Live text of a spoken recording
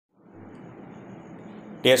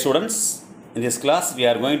Dear students, in this class we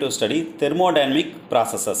are going to study thermodynamic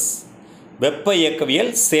processes. வெப்ப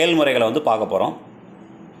இயக்கவியல் செயல்முறைகளை பார்க்க போகிறோம்.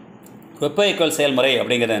 வெப்ப இயக்கவியல் செயல்முறை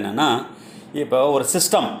அப்படிங்கிறது என்னென்னா, இப்போ ஒரு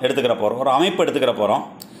சிஸ்டம் எடுத்துக்கிற போகிறோம், ஒரு அமைப்பு எடுத்துக்கிற போகிறோம்.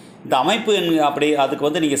 இந்த அமைப்பு அப்படி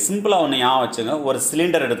அதுக்கு நீங்கள் சிம்பிளாக ஒன்று ஞாபகம் வச்சுங்க. ஒரு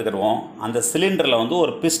சிலிண்டர் எடுத்துக்கிடுவோம். அந்த சிலிண்டரில்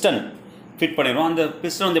ஒரு பிஸ்டன் ஃபிட் பண்ணிடுவோம். அந்த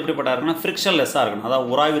பிஸ்டன் எப்படிப்பட்டா இருக்குன்னா ஃப்ரிக்ஷன்லெஸ்ஸாக இருக்கணும்.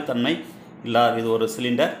 அதாவது உராய்வுத்தன்மை இல்லாத இது ஒரு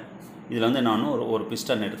சிலிண்டர். இதில் நான் ஒரு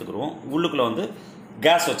பிஸ்டன் எடுத்துக்கிடுவோம். உள்ளுக்குள்ளே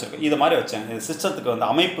கேஸ் வச்சுருக்கோம். இது மாதிரி வச்சேன். இது சிஸ்டத்துக்கு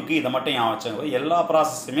அமைப்புக்கு இதை மட்டும் ஞாபகம் வச்சேங்க. எல்லா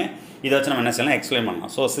ப்ராசஸுமே இதை வச்சு நம்ம என்ன செய்யலாம், எக்ஸ்பிளைன்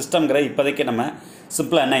பண்ணலாம். ஸோ சிஸ்டம்ங்கிற இப்போதைக்கு நம்ம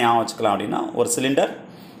சிம்பிளாக என்ன ஞாபகம் வச்சுக்கலாம் அப்படின்னா, ஒரு சிலிண்டர்,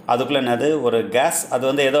 அதுக்குள்ளே என்னது ஒரு கேஸ்,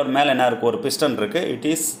 அது ஏதோ ஒரு மேலே என்ன இருக்குது, ஒரு பிஸ்டன் இருக்குது. இட்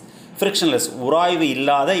இஸ் ஃப்ரிக்ஷன்லெஸ், உராய்வு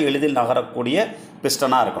இல்லாத எளிதில் நகரக்கூடிய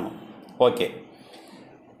பிஸ்டனாக இருக்கணும். ஓகே,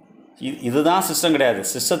 இதுதான் சிஸ்டம் கிடையாது.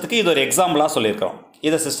 சிஸ்டத்துக்கு இது ஒரு எக்ஸாம்பிளாக சொல்லியிருக்கிறோம்.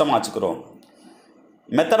 இதை சிஸ்டமாக வச்சுக்கிறோம்.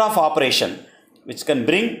 Method of operation which can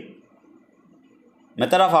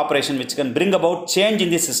bring about change in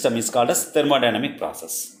the system is called as thermodynamic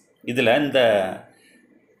process. இதில் இந்த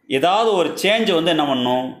ஏதாவது ஒரு சேஞ்சை என்ன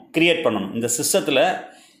பண்ணணும், கிரியேட் பண்ணணும். இந்த சிஸ்டத்தில்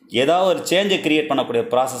ஏதாவது ஒரு சேஞ்சை கிரியேட் பண்ணக்கூடிய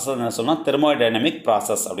ப்ராசஸ் என்ன சொல்லணும், தெர்மோடைனமிக்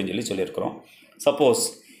ப்ராசஸ் அப்படின்னு சொல்லியிருக்கிறோம். சப்போஸ்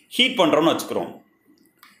ஹீட் பண்ணுறோன்னு வச்சுக்கிறோம்.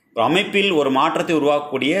 அமைப்பில் ஒரு மாற்றத்தை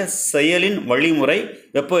உருவாக்கக்கூடிய செயலின் வழிமுறை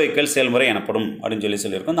வெப்ப இயக்கவியல் செயல்முறை எனப்படும் அப்படின்னு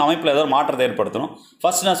சொல்லியிருக்கோம். இந்த அமைப்பில் ஏதோ ஒரு மாற்றத்தை ஏற்படுத்தணும்.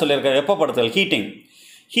 ஃபர்ஸ்ட் நான் சொல்லியிருக்கேன், வெப்பப்படுத்தல்,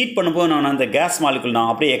 ஹீட் பண்ணும்போது நான் அந்த கேஸ் மாலிகுல்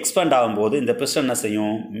அப்படியே எக்ஸ்பேண்ட் ஆகும்போது இந்த பிஸ்டன் என்ன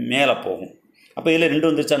செய்யும், மேலே போகும். அப்போ இதில் ரெண்டு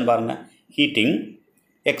வந்துருச்சான்னு பாருங்கள், ஹீட்டிங்,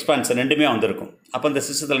 எக்ஸ்பான்ஷன் ரெண்டுமே வந்திருக்கும். அப்போ இந்த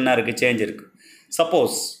சிஸ்டத்தில் என்ன இருக்குது, சேஞ்ச் இருக்குது.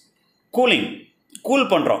 சப்போஸ் கூல்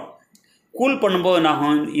பண்ணுறோம். கூல் பண்ணும்போது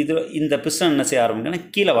நான் இந்த பிஸ்டன் என்ன செய்ய ஆரம்பிக்குன்னா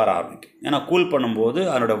கீழே வர ஆரம்பிக்கும். ஏன்னா கூல் பண்ணும்போது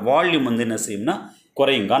அதனோட வால்யூம் என்ன செய்யும்னா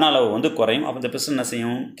குறையும், கன அளவு குறையும். அப்போ இந்த பிஸ்டன் என்ன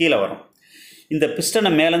செய்யும், கீழே வரும். இந்த பிஸ்டனை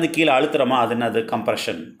மேலேருந்து கீழே அழுத்துறமா, அது என்னது,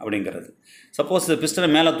 கம்ப்ரெஷன் அப்படிங்கிறது. சப்போஸ் இந்த பிஸ்டனை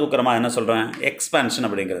மேலே தூக்குறமா, என்ன சொல்கிறேன், எக்ஸ்பான்ஷன்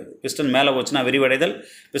அப்படிங்கிறது. பிஸ்டன் மேலே போச்சுன்னா விரிவடைதல்,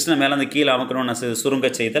 பிஸ்டனை மேலேருந்து கீழே அமுக்கணும்னு சுருங்க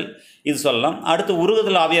செய்தல், இது சொல்லலாம். அடுத்து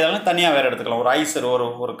உருகுதல், ஆவியாதல்னா தனியாக வேறு எடுத்துக்கலாம். ஒரு ஐஸ்,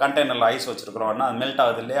 ஒரு கண்டெய்னரில் ஐஸ் வச்சுருக்கிறோம்னா அது மெல்ட்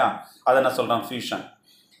ஆகுது இல்லையா, அதை என்ன சொல்கிறோம், ஃபியூஷன்.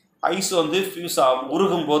 ஐஸ் ஃபியூஸ்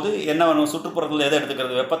உருகும் போது என்ன வேணும், சுற்றுப்புறத்தில் எதை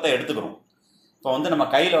எடுத்துக்கிறது, வெப்பத்தை எடுத்துக்கிறோம். இப்போ நம்ம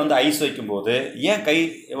கையில் ஐஸ் வைக்கும்போது ஏன் கை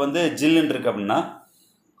ஜில்லுன்னு இருக்குது அப்படின்னா,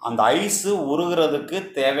 அந்த ஐஸு உருகிறதுக்கு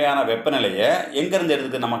தேவையான வெப்பநிலையை எங்கேருந்து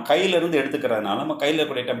எடுத்துக்கு, நம்ம கையிலேருந்து எடுத்துக்கிறதுனால நம்ம கையில்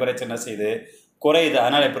இருக்கக்கூடிய டெம்பரேச்சர் என்ன செய்யுது, குறையுது.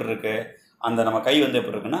 அதனால் எப்படி இருக்குது, அந்த நம்ம கை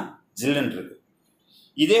எப்படி இருக்குன்னா ஜில்லுன்னு இருக்குது.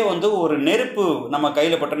 இதே ஒரு நெருப்பு நம்ம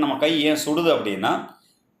கையில் பட்டு நம்ம கை ஏன் சுடுது அப்படின்னா,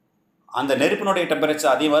 அந்த நெருப்பினுடைய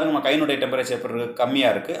டெம்பரேச்சர் அதிகமாக நம்ம கையினுடைய டெம்பரேச்சர் எப்படி இருக்குது,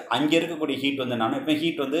 கம்மியாக இருக்குது. அங்கே இருக்கக்கூடிய ஹீட் நான் இப்போ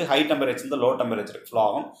heat high temperature low டெம்பரேச்சருக்கு flow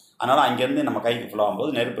ஆகும். அதனால் அங்கேருந்து நம்ம கைக்கு ஃப்ளோ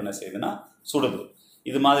ஆகும்போது நெருப்பு என்ன செய்யுதுன்னா சுடுது.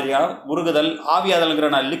 இது மாதிரியாக உருகுதல், ஆவியாதல்ங்கிற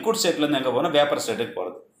நான் லிக்விட் ஸ்டேட்லேருந்து எங்கே போனால் வேப்பர் ஸ்டேட்டுக்கு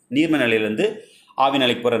போகிறது. நீர்ம நிலையிலேருந்து ஆவி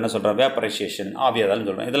நிலைக்கு போகிற என்ன சொல்கிறேன், வேப்பரைசேஷன், ஆவியாதல்னு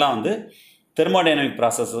சொல்கிறேன். இதெல்லாம் தெர்மோடைனமிக்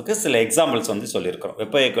ப்ராசஸுக்கு சில எக்ஸாம்பிள்ஸ் சொல்லியிருக்கிறோம்.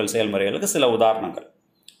 வெப்ப இயக்கவியல் செயல்முறைகளுக்கு சில உதாரணங்கள்.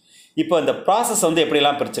 இப்போ இந்த ப்ராசஸ்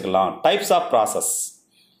எப்படிலாம் பிரிச்சுக்கலாம், டைப்ஸ் ஆஃப் ப்ராசஸ்,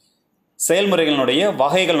 செயல்முறைகளுடைய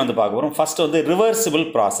வகைகள் பார்க்க போகிறோம். ஃபஸ்ட்டு ரிவர்சிபிள்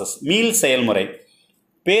ப்ராசஸ், மீள் செயல்முறை.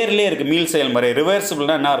 பேர்லேயே இருக்குது மீள் செயல்முறை.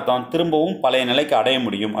 ரிவர்சிபிள்னா என்ன அர்த்தம், திரும்பவும் பழைய நிலைக்கு அடைய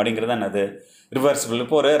முடியும் அப்படிங்கிறது என்னது, ரிவர்சிபிள்.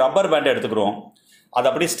 இப்போ ஒரு ரப்பர் பேண்டை எடுத்துக்கிறோம், அதை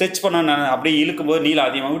அப்படியே ஸ்ட்ரெச் பண்ண அப்படியே இழுக்கும்போது நீளம்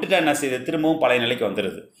அதிகமாக விட்டுட்டா என்ன செய்யுது, திரும்பவும் பழைய நிலைக்கு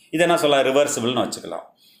வந்துடுது. இதை என்ன சொல்லலாம், ரிவர்சிபிள்னு வச்சுக்கலாம்.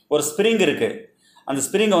 ஒரு ஸ்ப்ரிங் இருக்குது, அந்த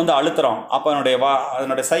ஸ்ப்ரிங்கை அழுத்துறோம். அப்போ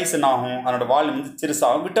அதனுடைய சைஸ் என்ன ஆகும், அதனோட வால்யூம்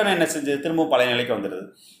சிறுசாகும். விட்டோன்னா என்ன செஞ்சு திரும்பவும் பழைய நிலைக்கு வந்துடுது.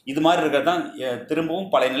 இது மாதிரி இருக்கிறது தான் திரும்பவும்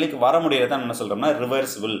பழைய நிலைக்கு வர முடியாது தான் என்ன சொல்கிறோம்னா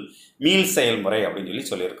ரிவர்சிபிள், மீள் செயல்முறை அப்படின்னு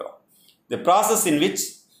சொல்லியிருக்கிறோம். The process in which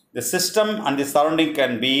the system and the surrounding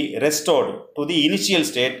can be restored to the initial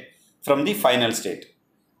state from the final state.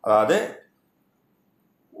 அதாவது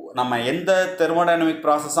நம்ம எந்த தெர்மோடைனமிக்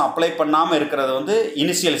ப்ராசஸும் அப்ளை பண்ணாமல் இருக்கிறது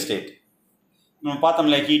இனிஷியல் ஸ்டேட். நம்ம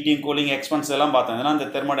பார்த்தோம்ல, ஹீட்டிங், கூலிங், எக்ஸ்பென்ஸ் எல்லாம் பார்த்தோம். இதெல்லாம் இந்த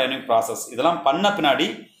தெர்மோடைனமிக் ப்ராசஸ். இதெல்லாம் பண்ண பின்னாடி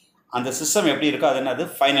அந்த சிஸ்டம் எப்படி இருக்கோ அது என்னது,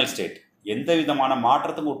 ஃபைனல் ஸ்டேட். எந்த விதமான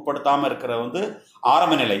மாற்றத்துக்கும் உட்படுத்தாமல் இருக்கிறது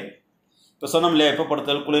ஆரம்ப நிலை. இப்போ சொன்னோம் இல்லையா,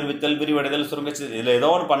 வெப்பப்படுத்தல், குளிர்வித்தல், விரிவடைதல், சுருங்கச்சி, இதில் ஏதோ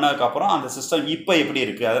ஒன்று பண்ணதுக்கப்புறம் அந்த சிஸ்டம் இப்போ எப்படி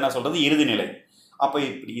இருக்குது, அதை நான் சொல்கிறது இறுதி நிலை. அப்போ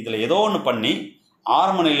இப்படி இதில் ஏதோ ஒன்று பண்ணி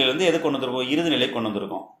ஆரம்ப நிலையிலேருந்து எது கொண்டு வந்திருக்கோம், இறுதி நிலை கொண்டு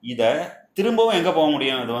வந்திருக்கோம். இதை திரும்பவும் எங்கே போக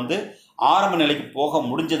முடியும், அது ஆரம்ப நிலைக்கு போக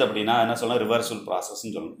முடிஞ்சது அப்படின்னா என்ன சொல்லலாம், ரிவர்சல்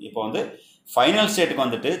ப்ராசஸ்ன்னு சொல்லணும். இப்போ ஃபைனல்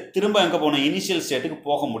ஸ்டேட்டுக்கு திரும்ப எங்கே போகணும், இனிஷியல் ஸ்டேட்டுக்கு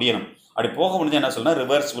போக முடியணும். அப்படி போக முடிஞ்சால் என்ன சொல்லலாம்,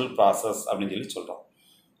 ரிவர்சிபிள் ப்ராசஸ் அப்படின்னு சொல்கிறோம்.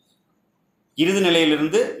 இறுதி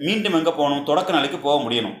நிலையிலிருந்து மீண்டும் எங்கே போகணும், தொடக்க நிலைக்கு போக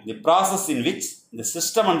முடியணும். The process in which the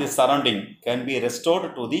system and the surrounding can be restored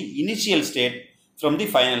to the initial state from the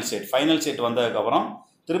final state. Final state வந்ததுக்கப்புறம்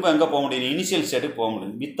திரும்ப எங்கே போக முடியும், இனிஷியல் ஸ்டேட்டுக்கு போக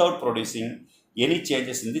முடியும். Without producing any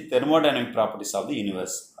changes in the thermodynamic properties of the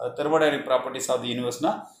universe. அது thermodynamic properties of the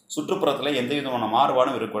யூனிவர்ஸ்னால் சுற்றுப்புறத்தில் எந்த விதமான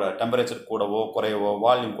மாறுபாடும் இருக்கக்கூடாது. டெம்பரேச்சர் கூடவோ குறையவோ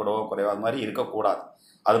வால்யூம் கூடவோ குறைவோ அது மாதிரி இருக்கக்கூடாது.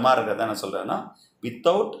 அது மாதிரி இருக்கிறத நான் சொல்கிறேன்னா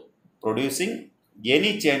without producing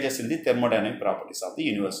any changes in the thermodynamic properties of the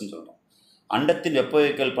யூனிவர்ஸ்ன்னு சொல்கிறோம். அண்டத்தின்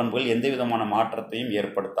வெப்பவியல் பண்புகள் எந்த விதமான மாற்றத்தையும்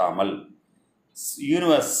ஏற்படுத்தாமல்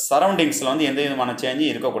யூனிவர்ஸ் சரௌண்டிங்ஸில் வந்து எந்த விதமான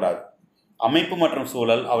சேஞ்சும் இருக்கக்கூடாது. அமைப்பு மற்றும்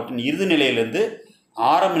சூழல் அவற்றின் இறுதி நிலையிலிருந்து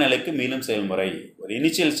ஆரம்ப நிலைக்கு மீளும் செயல்முறை. ஒரு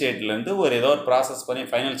இனிஷியல் ஸ்டேட்லேருந்து ஒரு ஏதோ ஒரு ப்ராசஸ் பண்ணி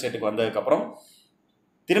ஃபைனல் ஸ்டேட்டுக்கு வந்ததுக்கப்புறம்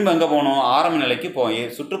திரும்ப எங்கே போகணும், ஆரம்ப நிலைக்கு போய்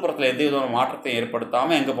சுற்றுப்புறத்தில் எந்த விதமான மாற்றத்தை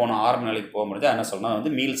ஏற்படுத்தாமல் எங்கே போகணும், ஆரம்ப நிலைக்கு போக முடியாது. என்ன சொல்லணும்,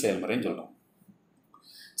 வந்து மீள் செயல்முறைன்னு சொல்கிறோம்.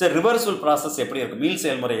 சரி, ரிவர்சல் ப்ராசஸ் எப்படி இருக்கும், மீள்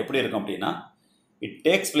செயல்முறை எப்படி இருக்கும் அப்படின்னா இட்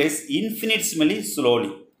டேக்ஸ் பிளேஸ் இன்ஃபினிட்ஸ்மலி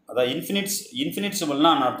ஸ்லோலி. அதாவது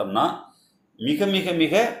இன்ஃபினிட்ஸ்மல்னா என்ன அர்த்தம்னா மிக மிக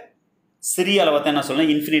மிக சிறிய அளவை தான் என்ன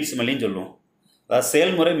சொல்லணும், இன்ஃபினிட்ஸ்மலின்னு சொல்லுவோம். அதாவது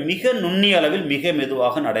செயல்முறை மிக நுண்ணிய அளவில் மிக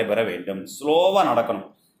மெதுவாக நடைபெற வேண்டும். ஸ்லோவாக நடக்கணும்,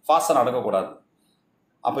 ஃபாஸ்ட்டாக நடக்கக்கூடாது.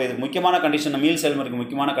 அப்போ இதுக்கு முக்கியமான கண்டிஷன், மீள் செயல்முறைக்கு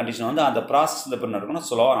முக்கியமான கண்டிஷன் வந்து அந்த ப்ராசஸ் இந்த எப்படி நடக்கணும்,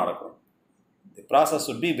 ஸ்லோவாக நடக்கணும். The process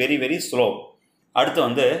should be very very slow. அடுத்து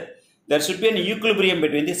வந்து there should be an equilibrium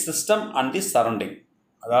between the system and the surrounding.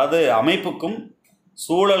 அதாவது அமைப்புக்கும்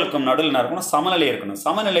சூழலுக்கும் நடுவில் என்ன இருக்கணும், சமநிலை இருக்கணும்.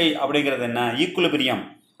 சமநிலை அப்படிங்கிறது என்ன, ஈக்குலிபிரியம்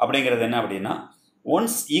அப்படிங்கிறது என்ன அப்படின்னா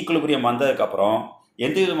ஒன்ஸ் ஈக்குலிபிரியம் வந்ததுக்கப்புறம்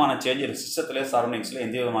எந்த விதமான சேஞ்ச் இருக்குது சிஸ்டத்தில் சரௌண்டிங்ஸில்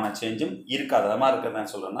எந்த விதமான சேஞ்சும் இருக்காது. அது மாதிரி இருக்கிறது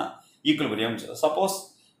நான் சொல்கிறேன்னா ஈக்குலிபிரியம். சப்போஸ்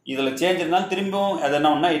இதில் சேஞ்ச் இருந்தாலும் திரும்பவும் அது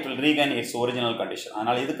என்ன ஒன்றா it will regain it's original condition.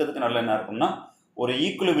 அதனால் இதுக்கு நல்ல என்ன இருக்கும்னா ஒரு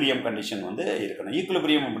ஈக்குலிபிரியம் கண்டிஷன் வந்து இருக்கணும்.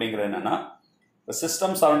 ஈக்குலிபிரியம் அப்படிங்கிறது என்னென்னா இப்போ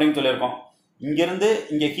சிஸ்டம் சரௌண்டிங் சொல்லியிருக்கோம், இங்கேருந்து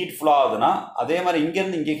இங்கே ஹீட் ஃப்ளோ ஆகுதுன்னா அதே மாதிரி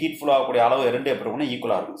இங்கேருந்து இங்கே ஹீட் ஃப்ளோ ஆகக்கூடிய அளவு ரெண்டு எப்படி இருக்குன்னா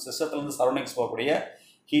ஈக்குவலாக இருக்கும். சிஸ்டத்துலேருந்து சரௌண்டிங்ஸ் போகக்கூடிய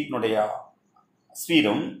ஹீட்னுடைய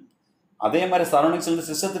ஸ்பீடும் அதே மாதிரி சரௌண்டிங்ஸ்லேருந்து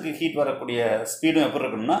சிஸ்டத்துக்கு ஹீட் வரக்கூடிய ஸ்பீடும் எப்படி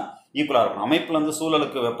இருக்கணும்னா ஈக்குவலாக இருக்கணும். அமைப்புலேருந்து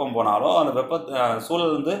சூழலுக்கு வெப்பம் போனாலோ அந்த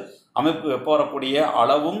சூழலேருந்து அமைப்பு வெப்பம் வரக்கூடிய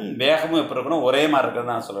அளவும் வேகமும் எப்படி இருக்கணும், ஒரே மாதிரி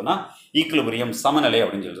இருக்கிறது நான் சொல்லணும்னா ஈக்குலிபிரியம், சமநிலை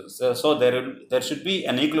அப்படின்னு சொல்லுது. So there should be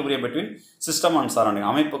an equilibrium between system and surrounding.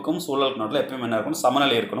 அமைப்புக்கும் சூழலுக்கு நடுவில் எப்பயும் என்ன இருக்கணும்,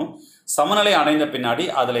 சமநிலை இருக்கணும். சமநிலை அடைந்த பின்னாடி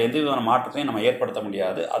அதில் எந்த விதமான மாற்றத்தையும் நம்ம ஏற்படுத்த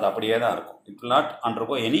முடியாது, அது அப்படியே தான் இருக்கும். It will not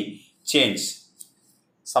undergo any change.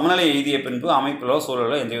 சமநிலை எழுதிய பின்பு அமைப்பிலோ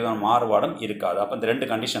சூழலோ எந்த விதமான மாறுபாடும் இருக்காது. அப்போ இந்த ரெண்டு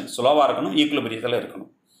கண்டிஷன் ஸ்லோவாக இருக்கணும், ஈக்குலிபிரியத்தில்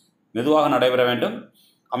இருக்கணும், மெதுவாக நடைபெற வேண்டும்,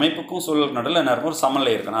 அமைப்புக்கும் சூழலுக்கு நடுவில் என்ன இருக்கும், ஒரு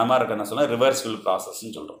சமநிலை இருக்கணும். அது மாதிரி என்ன சொல்ல ரிவர்சிபிள்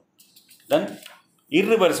ப்ராசஸ்ன்னு சொல்கிறோம். தென்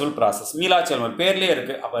இர்ரிவர்சிபிள் ப்ராசஸ், மீளா செயல்முறை பேர்லேயே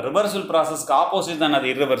இருக்குது. அப்போ ரிவர்சிபிள் ப்ராசஸ்க்கு ஆப்போசிட் தான் அது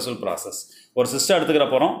இர்ரிவர்சிபிள் ப்ராசஸ். ஒரு சிஸ்டம் எடுத்துக்கிற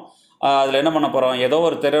போகிறோம், அதில் என்ன பண்ண போகிறோம், ஏதோ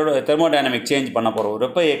ஒரு தெர்மோடைனமிக் சேஞ்ச் பண்ண போகிறோம், ஒரு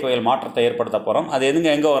வெப்ப இயக்கவியல் மாற்றத்தை ஏற்படுத்த போகிறோம். அது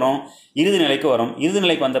எங்கே வரும், இறுதி நிலைக்கு வரும். இறுதி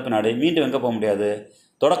நிலைக்கு வந்த பின்னாடி மீண்டும் எங்கே போக முடியாது,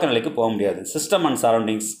 தொடக்க நிலைக்கு போக முடியாது. System and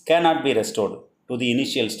surroundings cannot be restored to the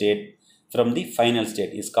initial state from the final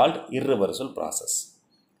state is called irreversible process.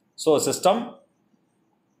 So system,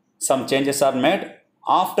 some changes are made.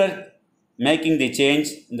 After making the change,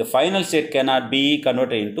 the final state cannot be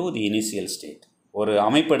converted into the initial state. ஒரு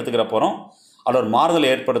அமைப்பு எடுத்துக்கிற போகிறோம், அதில் ஒரு மாறுதல்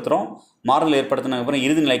ஏற்படுத்துகிறோம், மாறுதல் ஏற்படுத்தினதுக்கப்புறம்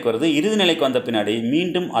இறுதி நிலைக்கு வருது. இறுதி நிலைக்கு வந்த பின்னாடி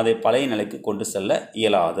மீண்டும் அதை பழைய நிலைக்கு கொண்டு செல்ல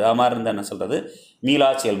இயலாது. அது மாதிரி இருந்தால் என்ன சொல்கிறது, மீளா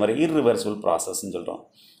செயல்முறை, இர்ரிவர்சிபிள் ப்ராசஸ்ன்னு சொல்கிறோம்.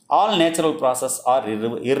 All natural process R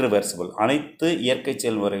irreversible. அனைத்து இயற்கை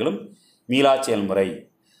செயல்முறைகளும் மீளா செயல்முறை.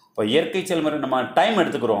 இப்போ இயற்கை செயல்முறை நம்ம டைம்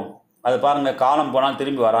எடுத்துக்கிறோம், அது பாருங்கள் காலம் போனால்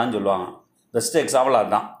திரும்பி வரான்னு சொல்லுவாங்க. பெஸ்ட் எக்ஸாம்பிள்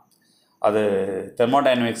அதுதான். அது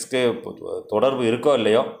தெர்மோடைனமிக்ஸ்க்கு தொடர்பு இருக்கோ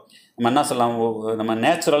இல்லையோ நம்ம என்ன சொல்லலாம், நம்ம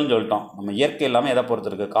நேச்சுரல்னு சொல்லிட்டோம். நம்ம இயற்கை இல்லாமல் எதை பொறுத்து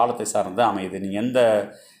இருக்குது, காலத்தை சார்ந்து அமையுது. நீங்கள் எந்த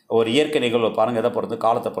ஒரு இயற்கை நிகழ்வு பாருங்கள், எதை பொறுத்து,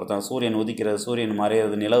 காலத்தை பொறுத்து. சூரியன் உதிக்கிறது, சூரியன்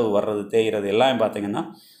மறையிறது, நிலவு வர்றது, தேய்கிறது எல்லாமே பார்த்திங்கன்னா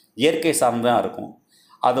இயற்கை சார்ந்து தான் இருக்கும்.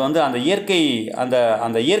 அது வந்து அந்த இயற்கை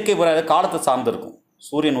அந்த இயற்கை பூரா காலத்தை சார்ந்து இருக்கும்.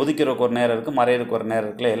 சூரியன் உதிக்கிறதுக்கு ஒரு நேரம் இருக்குது, மறையிறதுக்கு ஒரு நேரம்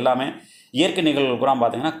இருக்குல்ல, எல்லாமே இயற்கை நிகழ்வுகள் பூரா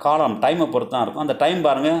பார்த்திங்கன்னா காலம் டைமை பொறுத்து தான் இருக்கும். அந்த டைம்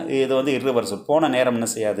பாருங்கள், இது வந்து இர்ரிவர்சிபிள், போன நேரம் என்ன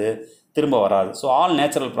செய்யாது, திரும்ப வராது. So all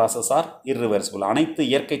natural process R irreversible. அனைத்து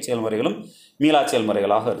இயற்கை செயல்முறைகளும் மீளா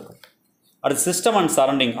செயல்முறைகளாக இருக்கும். அடுத்து system and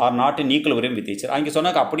surrounding R not in equilibrium with each other. அங்கே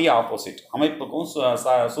சொன்னாக்க அப்படியே ஆப்போசிட். அமைப்புக்கும்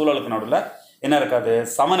சூழலுக்கு நடுவில் என்ன இருக்காது,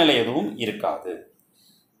 சமநிலை எதுவும் இருக்காது.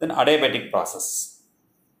 தென் அடியபேட்டிக் ப்ராசஸ்.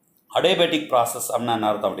 அடியபேட்டிக் ப்ராசஸ் அப்படின்னா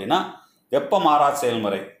என்ன அர்த்தம் அப்படின்னா வெப்ப மாறா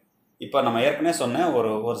செயல்முறை. இப்போ நம்ம ஏற்கனவே சொன்ன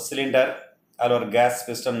ஒரு சிலிண்டர், அதில் ஒரு கேஸ்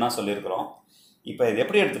பிஸ்டன்னா சொல்லியிருக்கிறோம். இப்போ இது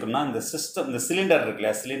எப்படி எடுத்துக்கணும்னா இந்த சிலிண்டர்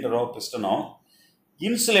இருக்குல்லையா, சிலிண்டரோ பிஸ்டனோ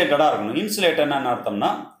இன்சுலேட்டடாக இருக்கணும். இன்சுலேட்டர்னா என்ன அர்த்தம்னா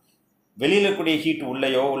வெளியில் இருக்கக்கூடிய ஹீட்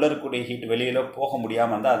உள்ளேயோ உள்ள இருக்கக்கூடிய ஹீட் வெளியில் போக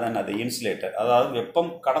முடியாமல் இருந்தால் அதான் அது இன்சுலேட்டர். அதாவது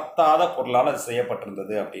வெப்பம் கடத்தாத பொருளால் அது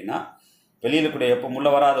செய்யப்பட்டிருந்தது அப்படின்னா வெளியில் இருக்கக்கூடிய வெப்பம்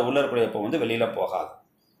உள்ளே வராத, உள்ளே இருக்கக்கூடிய வெப்பம் வந்து வெளியில் போகாது.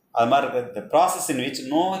 அது மாதிரி இருக்க the process in which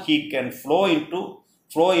no heat can flow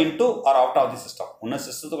into or out of the system. ஒன்றும்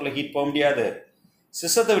சிஸ்டத்துக்குள்ளே ஹீட் போக முடியாது,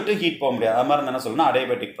 சிஸ்டத்தை விட்டு ஹீட் போக முடியாது. அது மாதிரி என்ன சொல்லணும்னா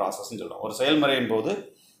அடியபேட்டிக் ப்ராசஸ்ன்னு சொல்கிறோம். ஒரு செயல்முறையின் போது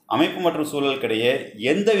அமைப்பு மற்றும் சூழலுக்கிடையே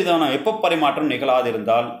எந்த விதமான வெப்ப பரிமாற்றம் நிகழாது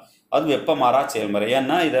இருந்தால் அது வெப்ப மாறா செயல்முறை.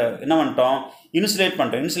 ஏன்னா இதை என்ன பண்ணிட்டோம், இன்சுலேட்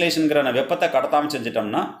பண்ணிட்டோம். இன்சுலேஷனுங்கிற வெப்பத்தை கடத்தாமல்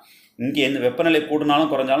செஞ்சிட்டோம்னா இங்கே எந்த வெப்பநிலை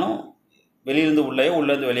கூடினாலும் குறைஞ்சாலும் வெளியிலேருந்து உள்ளேயோ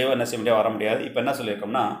உள்ளேருந்து வெளியோ என்ன செய்ய முடியாது, வர முடியாது. இப்போ என்ன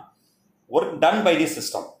சொல்லியிருக்கோம்னா, work done by the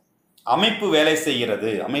system, அமைப்பு வேலை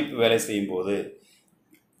செய்கிறது. அமைப்பு வேலை செய்யும் போது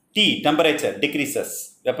டெம்பரேச்சர் டிக்ரீசஸ்,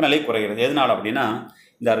 வெப்பநிலை குறைகிறது. எதனால் அப்படின்னா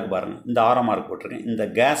இந்த இருக்கு பாருங்கள், இந்த ஆரம் மார்க் போட்டிருக்கேன். இந்த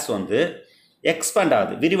கேஸ் வந்து எக்ஸ்பேண்ட்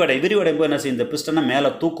ஆகுது, விரிவடையும் போது என்ன செய்யும், இந்த பிஸ்டனை மேலே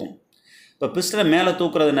தூக்கும். இப்போ பிஸ்டனை மேலே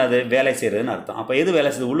தூக்குறது என்னது, வேலை செய்கிறதுன்னு அர்த்தம். அப்போ எது வேலை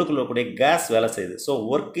செய்யுது, உள்ளுக்குள்ள இருக்கக்கூடிய கேஸ் வேலை செய்யுது. So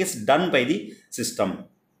work is done by the system.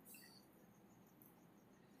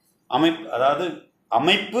 அதாவது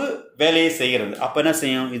அமைப்பு வேலையை செய்கிறது. அப்போ என்ன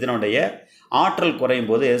செய்யும், இதனுடைய ஆற்றல் குறையும்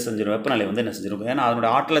போது எது செஞ்சிடும், வெப்பநிலை வந்து என்ன செஞ்சிடும், ஏன்னா அதனுடைய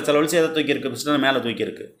ஆற்றலை செலவழித்து எதை தூக்கியிருக்கு, பிஸ்டனை மேலே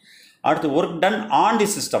தூக்கியிருக்கு. அடுத்து work done on the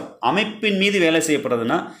system, அமைப்பின் மீது வேலை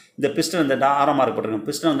செய்யப்படுறதுன்னா இந்த பிஸ்டன், இந்த ஆரமாக இருக்கப்படுறோம்,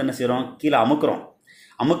 பிஸ்டன் வந்து என்ன செய்கிறோம், கீழே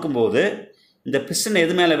அமுக்கும்போது இந்த பிஸ்டன்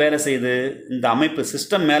எது மேலே வேலை செய்யுது, இந்த அமைப்பு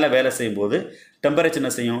சிஸ்டம் மேலே வேலை செய்யும்போது டெம்பரேச்சர்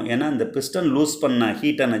என்ன செய்யும், ஏன்னா இந்த பிஸ்டன் லூஸ் பண்ண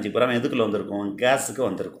ஹீட் எனர்ஜி பூரா எதுக்குள்ளே வந்திருக்கும், கேஸுக்கு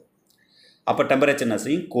வந்திருக்கும். அப்போ டெம்பரேச்சர் என்ன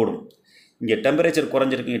செய்யும், கூடும். இங்கே டெம்பரேச்சர்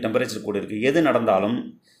குறைஞ்சிருக்கு, இங்கே டெம்பரேச்சர் கூட இருக்குது. எது நடந்தாலும்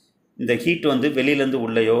இந்த ஹீட் வந்து வெளியிலேருந்து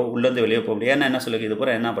உள்ளேருந்து வெளியே போக முடியும். ஏன்னா என்ன சொல்லி இது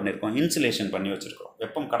பூரா என்ன பண்ணியிருக்கோம், இன்சுலேஷன் பண்ணி வச்சுருக்கோம்,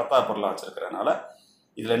 வெப்பம் கடத்தாத பொருளாக வச்சுருக்கிறதுனால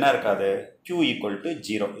இதில் என்ன இருக்காது, Q =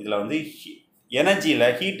 0. இதில் வந்து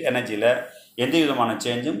ஹீட் எனர்ஜியில் எந்த விதமான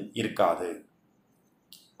சேஞ்சும் இருக்காது.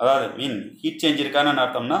 அதாவது ஹீட் சேஞ்ச் இருக்கான்னு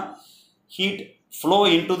அர்த்தம்னா heat flow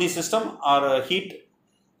into the system R heat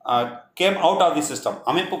came out of the system.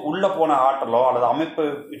 அமைப்புக்கு உள்ளே போன ஆற்றலோ அல்லது அமைப்பு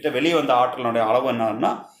விட்டு வெளியே வந்த ஆற்றலுடைய அளவு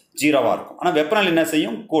என்னன்னா 0வாக இருக்கும். ஆனால் வெப்பநிலை என்ன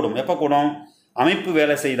செய்யும், கூடும். எப்போ கூடும், அமைப்பு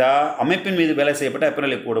வேலை செய்தால் அமைப்பின் மீது வேலை செய்யப்பட்ட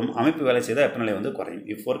வெப்பநிலை கூடும், அமைப்பு வேலை செய்தால் வெப்பநிலை வந்து குறையும்.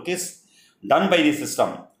 If work is done by the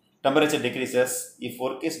system, temperature decreases. If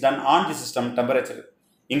work is done on the system, temperature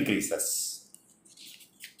increases.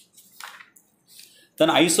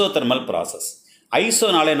 Then isothermal process.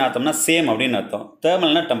 ஐசோனாலே என்ன அர்த்தம்னா சேம் அப்படின்னு அர்த்தம்,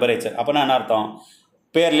 தேர்மல்னா டெம்பரேச்சர். அப்போனா என்ன அர்த்தம்,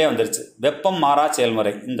 பேர்லேயே வந்துருச்சு, வெப்பம் மாறா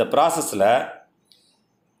செயல்முறை. இந்த ப்ராசஸில்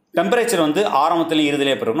டெம்பரேச்சர் வந்து ஆரம்பத்துலேயும்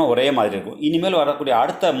இறுதியிலே பிறகுனா ஒரே மாதிரி இருக்கும். இனிமேல் வரக்கூடிய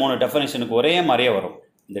அடுத்த 3 டெஃபினேஷனுக்கு ஒரே மாதிரியே வரும்.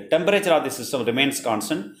 இந்த temperature of the system remains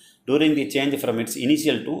constant during the change from its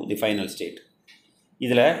initial to the final state.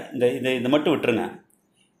 இதில் இது மட்டும் விட்டுருங்க.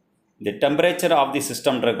 இந்த டெம்பரேச்சர் ஆஃப் தி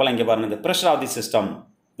சிஸ்டம்ன்றப்போல் இங்கே பாருங்கள், இந்த ப்ரெஷர் ஆஃப் தி சிஸ்டம்,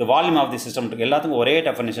 இந்த வால்யூம் ஆஃப் தி சிஸ்டம் எல்லாத்துக்கும் ஒரே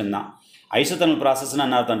டெஃபினேஷன் தான். ஐசோதெர்மல் ப்ராசஸ்னால்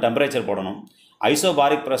என்ன அர்த்தம், டெம்பரேச்சர் போடணும்.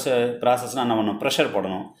 ஐசோபாரிக் ப்ராசஸ்னால் என்ன பண்ணணும், ப்ரெஷர்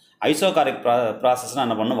போடணும். ஐசோகாரிக் ப்ராசஸ்னால்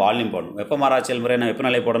என்ன பண்ணணும், வால்யூம் போடணும். வெப்ப மாறா செயல்முறைனா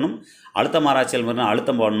வெப்பநிலை போடணும், அழுத்த மாறா செயல்முறைனா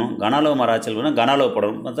அழுத்தம் போடணும், கன அளவு மாறா செயல்முறைனா கன அளவு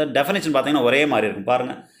போடணும். மற்ற டெஃபினேஷன் பார்த்தீங்கன்னா ஒரே மாதிரி இருக்கும்.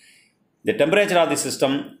 பாருங்கள், தி temperature of the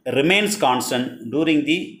system remains constant during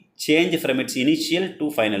the change from its initial to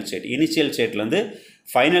final state. Initial ஸ்டேட்லேருந்து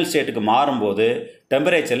final ஸ்டேட்டுக்கு மாறும்போது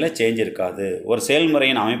டெம்பரேச்சரில் சேஞ்ச் இருக்காது. ஒரு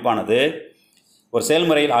செயல்முறையின் அமைப்பானது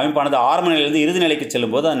ஆரம்ப நிலையிலிருந்து இறுதி நிலைக்கு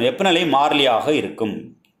செல்லும்போது அதன் வெப்பநிலை மாறிலியாக இருக்கும்,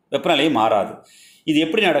 வெப்பநிலை மாறாது. இது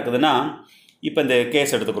எப்படி நடக்குதுன்னா, இப்போ இந்த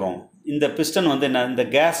கேஸ் எடுத்துக்கிறோம். இந்த பிஸ்டன் வந்து என்ன, இந்த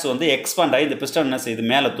கேஸ் வந்து எக்ஸ்பாண்ட் ஆகி இந்த பிஸ்டன் என்ன செய்யுது,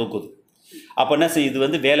 மேலே தூக்குது. அப்போ என்ன செய்யுது, இது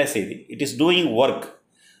வந்து வேலை செய்யுது, இட் இஸ் டூயிங் ஒர்க்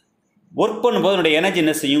பண்ணும்போது என்னுடைய எனர்ஜி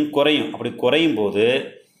என்ன செய்யும், குறையும். அப்படி குறையும் போது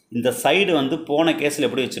இந்த சைடு வந்து போன கேஸில்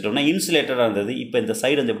எப்படி வச்சுட்டோம்னா இன்சுலேட்டடாக இருந்தது, இப்போ இந்த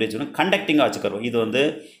சைடு வந்து எப்படி வச்சுக்கணும், கண்டக்டிங்காக வச்சுக்கிறோம். இது வந்து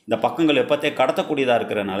இந்த பக்கங்கள் வெப்பத்தை கடத்தக்கூடியதாக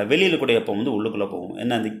இருக்கிறனால வெளியில் கூட வெப்பம் வந்து உள்ளுக்குள்ளே போகும்.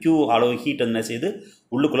 என்ன, இந்த Q அளவு ஹீட் என்ன செய்யுது,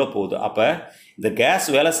 உள்ளுக்குள்ளே போகுது. அப்போ இந்த கேஸ்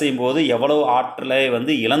வேலை செய்யும்போது எவ்வளோ ஆற்றலை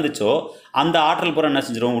வந்து இழந்துச்சோ அந்த ஆற்றல் பூரா என்ன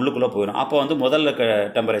செஞ்சிடும், உள்ளுக்குள்ளே போயிடும். அப்போ வந்து முதல்ல இருக்க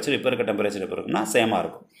டெம்பரேச்சர் இப்போ இருக்க டெம்பரேச்சர் எப்போ இருக்குன்னா சேமாக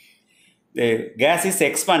இருக்கும். Case is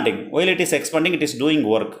expanding. While it is expanding, it is doing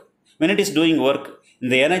work. when it is doing work,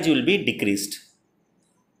 the energy will be decreased.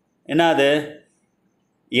 என்னது,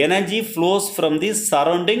 energy flows from the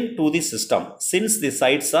surrounding to the system since the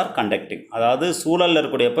sides are conducting. அதாவது சூழலில்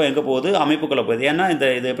இருக்கக்கூடிய வெப்பம் எங்கே போகுது, அமைப்புக்குள்ளே போகுது. ஏன்னா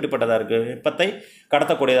இது எப்படிப்பட்டதாக இருக்குது, வெப்பத்தை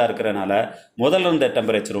கடத்தக்கூடியதாக இருக்கிறனால முதல்ல இருந்த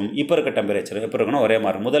டெம்பரேச்சரும் இப்போ இருக்க டெம்பரேச்சரும் எப்போ இருக்குன்னா ஒரே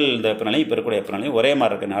மாதிரி. முதல் இருந்த வெப்பநிலையும் இப்போ இருக்கக்கூடிய வெப்பநிலையும் ஒரே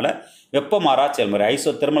மாதிரி இருக்கிறனால வெப்ப மாறா செயல்முறை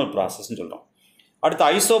ஐசோதெர்மல் ப்ராசஸ்ன்னு சொல்கிறோம். அடுத்து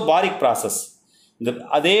ஐசோபாரிக் ப்ராசஸ். இந்த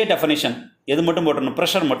அதே டெஃபினேஷன் எது மட்டும் போட்டணும்,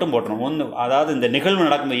 ப்ரெஷர் மட்டும் போட்டணும். அதாவது இந்த நிகழ்வு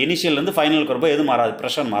நடக்கும்போது இனிஷியல்லேருந்து ஃபைனலுக்கு வரும்போது எது மாறாது,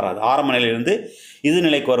 ப்ரெஷர் மாறாது. ஆரம்ப நிலையிலேருந்து இது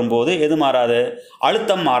நிலைக்கு வரும்போது எது மாறாது,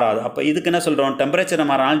 அழுத்தம் மாறாது. அப்போ இதுக்கு என்ன சொல்கிறோம், டெம்பரேச்சர்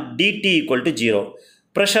மாறினால் dt = 0,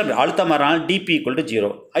 ப்ரெஷர் அழுத்தம் மாறினால் dP =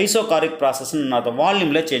 0. ஐசோகாரிக் ப்ராசஸ்ன்னு அந்த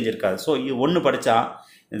வால்யூமில் சேஞ்ச் இருக்காது. ஸோ இது ஒன்று படித்தா,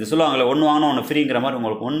 இது சொல்லுவாங்களே ஒன்று வாங்கினா ஒன்று ஃப்ரீங்கிற மாதிரி,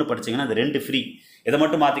 உங்களுக்கு ஒன்று படிச்சிங்கன்னா அது 2 ஃப்ரீ. இதை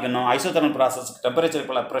மட்டும் மாற்றிக்கணும். ஐசோதெர்மல் ப்ராசஸ்க்கு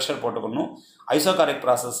டெம்பரேச்சருக்குள்ள ப்ரெஷர் போட்டுக்கணும், ஐசோகாரிக்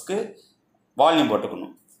ப்ராசஸ்க்கு வால்யூம்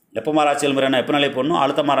போட்டுக்கணும். வெப்ப மாறா செயல்முறைனா வெப்பநிலை போடணும்,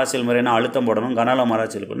 அழுத்த மாறா செயல்முறைனா அழுத்தம் போடணும், கன அளவு மாறா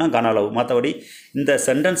செயல்முறைனா கன அளவு. மற்றபடி இந்த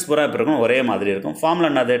சென்டென்ஸ் பூரா இப்போ இருக்கும் ஒரே மாதிரி இருக்கும். ஃபார்முலா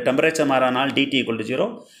என்னது, டெம்பரேச்சர் மாறினால் dt = 0,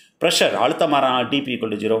 ப்ரெஷர் அழுத்தம் மாறானால dp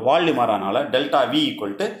equal to 0, volume மாறானால delta v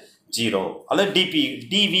equal to 0 அல்லது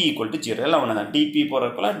dv ஈக்குவல் டு 0 எல்லாம் ஒன்று தான். dp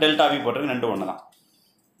போடுறதுக்குள்ள டெல்டா v போடுறதுக்கு ரெண்டு ஒன்று தான்.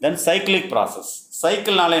 தென் சைக்கிளிக் ப்ராசஸ்.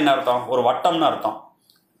 சைக்கிள்னால என்ன அர்த்தம்? ஒரு வட்டம்னு அர்த்தம்.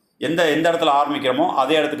 எந்த இடத்துல ஆரம்பிக்கிறோமோ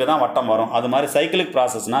அதே இடத்துக்கு தான் வட்டம் வரும். அது மாதிரி cyclic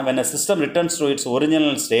ப்ராசஸ்னால் when a system returns to its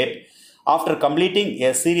original state after completing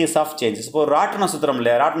a series of changes. இப்போ ஒரு ராட்டினம் சுத்திரம்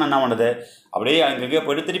இல்லையா, ராட்டினம் என்ன பண்ணுது, அப்படியே அங்கே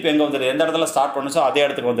போய்ட்டு திருப்பி எங்கே வந்துடுது, எந்த இடத்துல ஸ்டார்ட் பண்ணுச்சோ அதே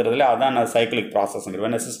இடத்துக்கு வந்துடுது இல்லையா, அதான் cyclic ப்ராசஸ்ங்கிறது.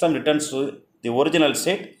 when a system returns to the original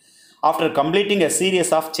state after completing a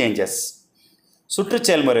series of changes. சுற்று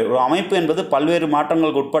செயல்முறை. ஒரு அமைப்பு என்பது பல்வேறு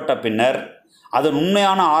மாற்றங்களுக்கு உட்பட்ட பின்னர் அதன்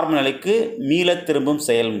உண்மையான ஆரம்ப நிலைக்கு மீள திரும்பும்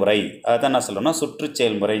செயல்முறை. அதுதான் என்ன சொல்லணும்னா சுற்று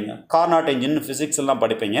செயல்முறை. கார்னாட் என்ஜின் ஃபிசிக்ஸ் எல்லாம்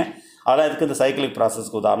படிப்பீங்க, அதெல்லாம் இதுக்கு இந்த சைக்கிளிக்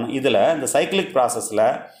ப்ராசஸ்க்கு உதாரணம். இதில் இந்த சைக்கிளிக் ப்ராசஸில்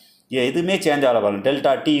எதுவுமே சேஞ்ச் ஆகல பாருங்க.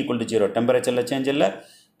 டெல்டா டி ஈக்குவல் டு 0, டெம்பரேச்சரில் சேஞ்ச் இல்லை,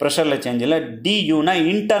 ப்ரெஷரில் சேஞ்ச் இல்லை. டியூனா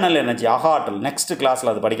இன்டர்னல் எனர்ஜி, ஆற்றல். நெக்ஸ்ட்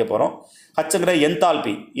கிளாஸில் அது படிக்க போகிறோம். ஹச்சுங்கிற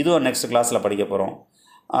என்தால்பி, இதுவும் நெக்ஸ்ட் கிளாஸில் படிக்க போகிறோம்.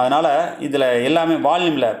 அதனால் இதில் எல்லாமே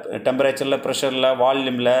வால்யூமில், டெம்பரேச்சரில், ப்ரெஷரில்,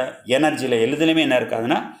 வால்யூமில், எனர்ஜியில் எதுலேயுமே என்ன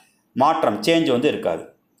இருக்காதுன்னா மாற்றம், சேஞ்ச் வந்து இருக்காது.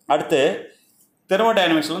 அடுத்து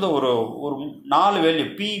தெர்மோடைனமிக்ஸில் வந்து ஒரு 4 value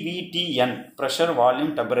PVTN, pressure,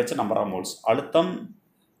 volume, temperature, number of moles. அழுத்தம்,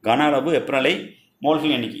 கன அளவு, வெப்பநிலை,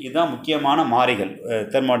 மோல்கள் எண்ணிக்கை. இதுதான் முக்கியமான மாறிகள்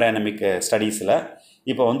தெர்மோடைனமிக் ஸ்டடீஸில்.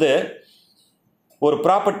 இப்போ வந்து ஒரு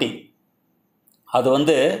ப்ராப்பர்ட்டி, அது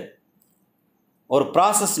வந்து ஒரு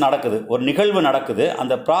ப்ராசஸ் நடக்குது, ஒரு நிகழ்வு நடக்குது.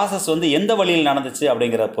 அந்த ப்ராசஸ் வந்து எந்த வழியில் நடந்துச்சு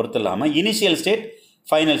அப்படிங்கிறத பொறுத்து இல்லாமல் இனிஷியல் ஸ்டேட்,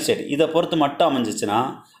 ஃபைனல் ஸ்டேட் இதை பொறுத்து மட்டும் அமைஞ்சிச்சுன்னா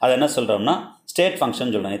அதை என்ன சொல்கிறோம்னா ஸ்டேட்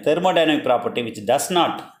ஃபங்க்ஷன் சொல்கிறோம். Thermodynamic property which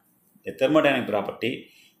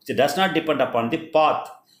does not depend upon the path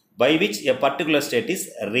by which a particular state is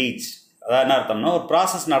reached. அதாவது என்ன அர்த்தம்னா ஒரு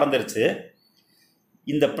ப்ராசஸ் நடந்துருச்சு,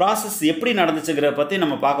 இந்த ப்ராசஸ் எப்படி நடந்துச்சுங்கிறத பற்றி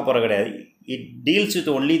நம்ம பார்க்க போகிற கிடையாது. It deals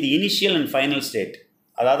with only the initial and final state.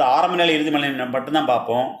 அதாவது ஆரம்ப நிலை, இறுதி நிலை மட்டும்தான்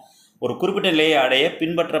பார்ப்போம். ஒரு குறிப்பிட்ட நிலையை அடைய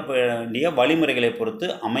பின்பற்ற வேண்டிய வழிமுறைகளை பொறுத்து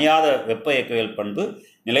அமையாத வெப்ப இயக்கவியல் பண்பு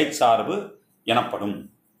நிலைச்சார்பு எனப்படும்.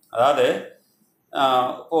 அதாவது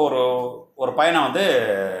இப்போ ஒரு பையனை வந்து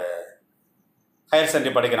ஹையர்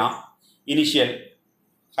செகண்டரி படிக்கிறான், இனிஷியல்.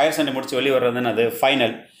 ஹையர் செகண்டரி முடித்து வெளியே வர்றதுன்னு அது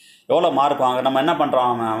ஃபைனல். எவ்வளோ மார்க் வாங்க, நம்ம என்ன பண்ணுறோம்,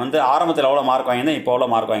 அவன் வந்து ஆரம்பத்தில் எவ்வளோ மார்க் வாங்கினா இப்போ எவ்வளோ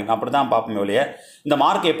மார்க் வாங்கினா அப்படி தான் பார்ப்போம் வெளியே. இந்த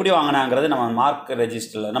மார்க் எப்படி வாங்கினாங்கிறது நம்ம மார்க்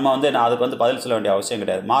ரெஜிஸ்டரில் நம்ம வந்து அதுக்கு வந்து பதில் சொல்ல வேண்டிய அவசியம்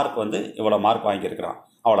கிடையாது. மார்க் வந்து இவ்வளோ மார்க் வாங்கியிருக்கிறான்,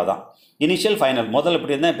 அவ்வளோதான். Initial, final. முதல்ல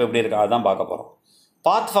இப்படி இருந்தால் இப்போ எப்படி இருக்கா அதுதான் பார்க்க போகிறோம்.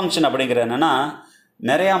 பாத் ஃபங்க்ஷன் அப்படிங்கிற என்னென்னா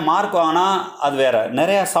நிறையா மார்க் வாங்கினா அது வேறு,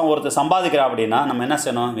 நிறையா ஒருத்தர் சம்பாதிக்கிறா அப்படின்னா நம்ம என்ன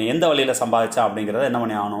செய்யணும், எந்த வழியில் சம்பாதிச்சா அப்படிங்கிறத என்ன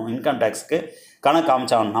பண்ணி ஆகணும், இன்கம் டேக்ஸுக்கு கணக்கு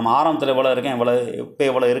காமிச்சாகணும். நம்ம ஆரம்பத்தில் இவ்வளோ இருக்கேன்,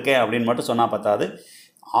 இவ்வளோ இருக்கேன் அப்படின்னு மட்டும் சொன்னால் பத்தாது.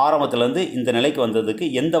 ஆரம்பத்துலேருந்து இந்த நிலைக்கு வந்ததுக்கு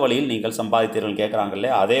எந்த வழியில் நீங்கள் சம்பாதித்தீர்கள் கேட்குறாங்க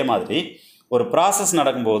இல்லையா, அதே மாதிரி ஒரு ப்ராசஸ்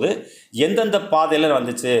நடக்கும்போது எந்தெந்த பாதையில்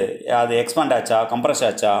வந்துச்சு, அது எக்ஸ்பாண்ட் ஆச்சா, கம்ப்ரஸ்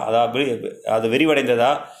ஆச்சா, அது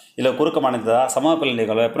விரிவடைந்ததா, இல்லை குறுக்கமடைந்ததா, சமவெப்பநிலை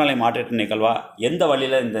நிகழ்வா, வெப்பநிலை மாற்றத்தின் நிகழ்வா, எந்த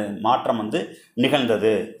வழியில் இந்த மாற்றம் வந்து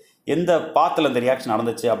நிகழ்ந்தது, எந்த பாத்தில் இந்த ரியாக்ஷன்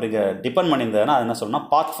நடந்துச்சு அப்படிங்கிற டிபெண்ட் பண்ணியிருந்ததுன்னா அது என்ன சொல்லணும்னா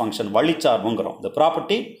பாத் ஃபங்க்ஷன், வழிச்சார்புங்கிறோம். இந்த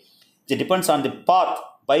property it depends on the path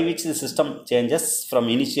by which the system changes from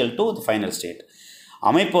initial to the final state.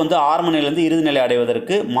 அமைப்பு வந்து ஆரம்ப நிலையிலேருந்து இறுதி நிலை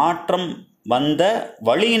அடைவதற்கு மாற்றம் வந்த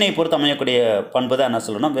வழியினை பொறுத்து அமையக்கூடிய பண்பு தான் என்ன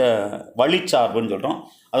சொல்லணும்னா வழிச்சார்புன்னு சொல்கிறோம்.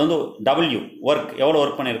 அது வந்து ஒர்க், எவ்வளோ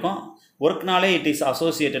ஒர்க் பண்ணியிருக்கோம், ஒர்க்னாலே it is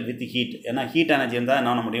associated with heat. ஏன்னா ஹீட் எனர்ஜி இருந்தால்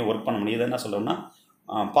என்ன பண்ண முடியும், ஒர்க் பண்ண முடியும். இதை என்ன சொல்கிறோம்னா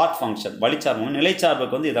பாத் ஃபங்க்ஷன், வழிச்சார்பு.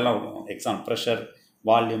 நிலைச்சார்புக்கு வந்து இதெல்லாம் எக்ஸாம்பிள் ப்ரெஷர்,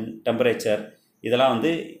 வால்யூம், டெம்பரேச்சர், இதெல்லாம்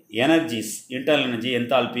வந்து energies, internal energy,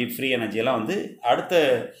 enthalpy, free energy எல்லாம் வந்து அடுத்த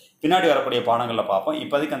பின்னாடி வரக்கூடிய பாடங்களில் பார்ப்போம்.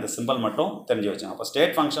 இப்போதைக்கு அந்த சிம்பிள் மட்டும் தெரிஞ்சு வச்சோம். அப்போ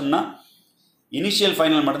ஸ்டேட் ஃபங்க்ஷன்னா இனிஷியல்,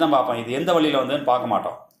 ஃபைனல் மட்டும் தான் பார்ப்போம். இது எந்த வழியில் வந்துன்னு பார்க்க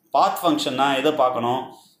மாட்டோம். பாத் ஃபங்க்ஷன்னா எதை பார்க்கணும்,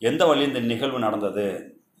 எந்த வழியில் இந்த நிகழ்வு நடந்தது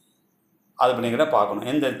அது பண்ணிக்கிட்ட பார்க்கணும்.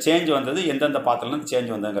 எந்த சேஞ்ச் வந்தது, எந்தெந்த பாத்திரம்லேருந்து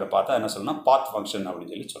சேஞ்ச் வந்ததுங்கிற பார்த்தா என்ன சொல்லணும்னா பாத் ஃபங்க்ஷன்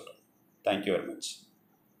அப்படின்னு சொல்லி சொல்கிறோம். Thank you very much.